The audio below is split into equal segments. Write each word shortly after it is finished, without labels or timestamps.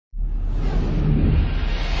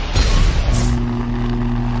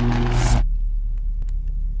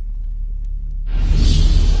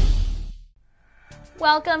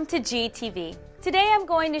Welcome to GTV. Today I'm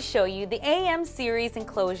going to show you the AM Series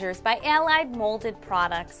enclosures by Allied Molded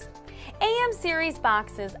Products. AM Series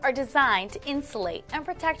boxes are designed to insulate and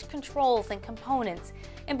protect controls and components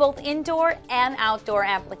in both indoor and outdoor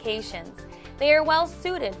applications. They are well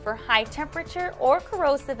suited for high temperature or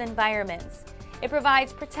corrosive environments. It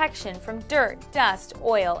provides protection from dirt, dust,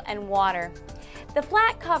 oil, and water. The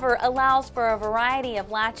flat cover allows for a variety of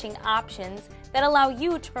latching options that allow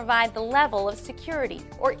you to provide the level of security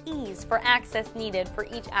or ease for access needed for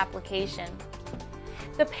each application.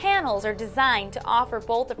 The panels are designed to offer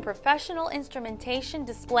both a professional instrumentation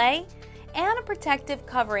display and a protective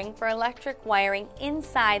covering for electric wiring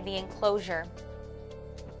inside the enclosure.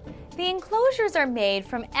 The enclosures are made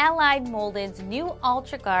from Allied Moulded's new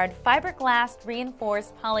UltraGuard fiberglass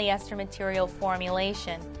reinforced polyester material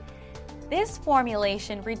formulation. This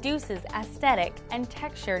formulation reduces aesthetic and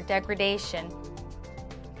texture degradation.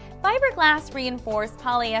 Fiberglass reinforced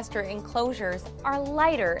polyester enclosures are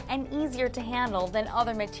lighter and easier to handle than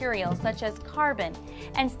other materials such as carbon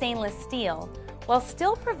and stainless steel, while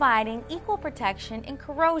still providing equal protection in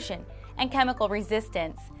corrosion and chemical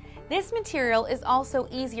resistance. This material is also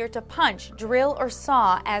easier to punch, drill, or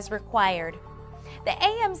saw as required. The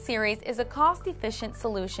AM Series is a cost-efficient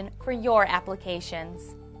solution for your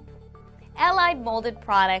applications. Allied Molded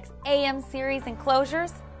Products AM Series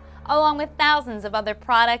enclosures, along with thousands of other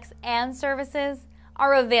products and services,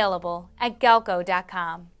 are available at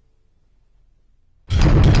galco.com.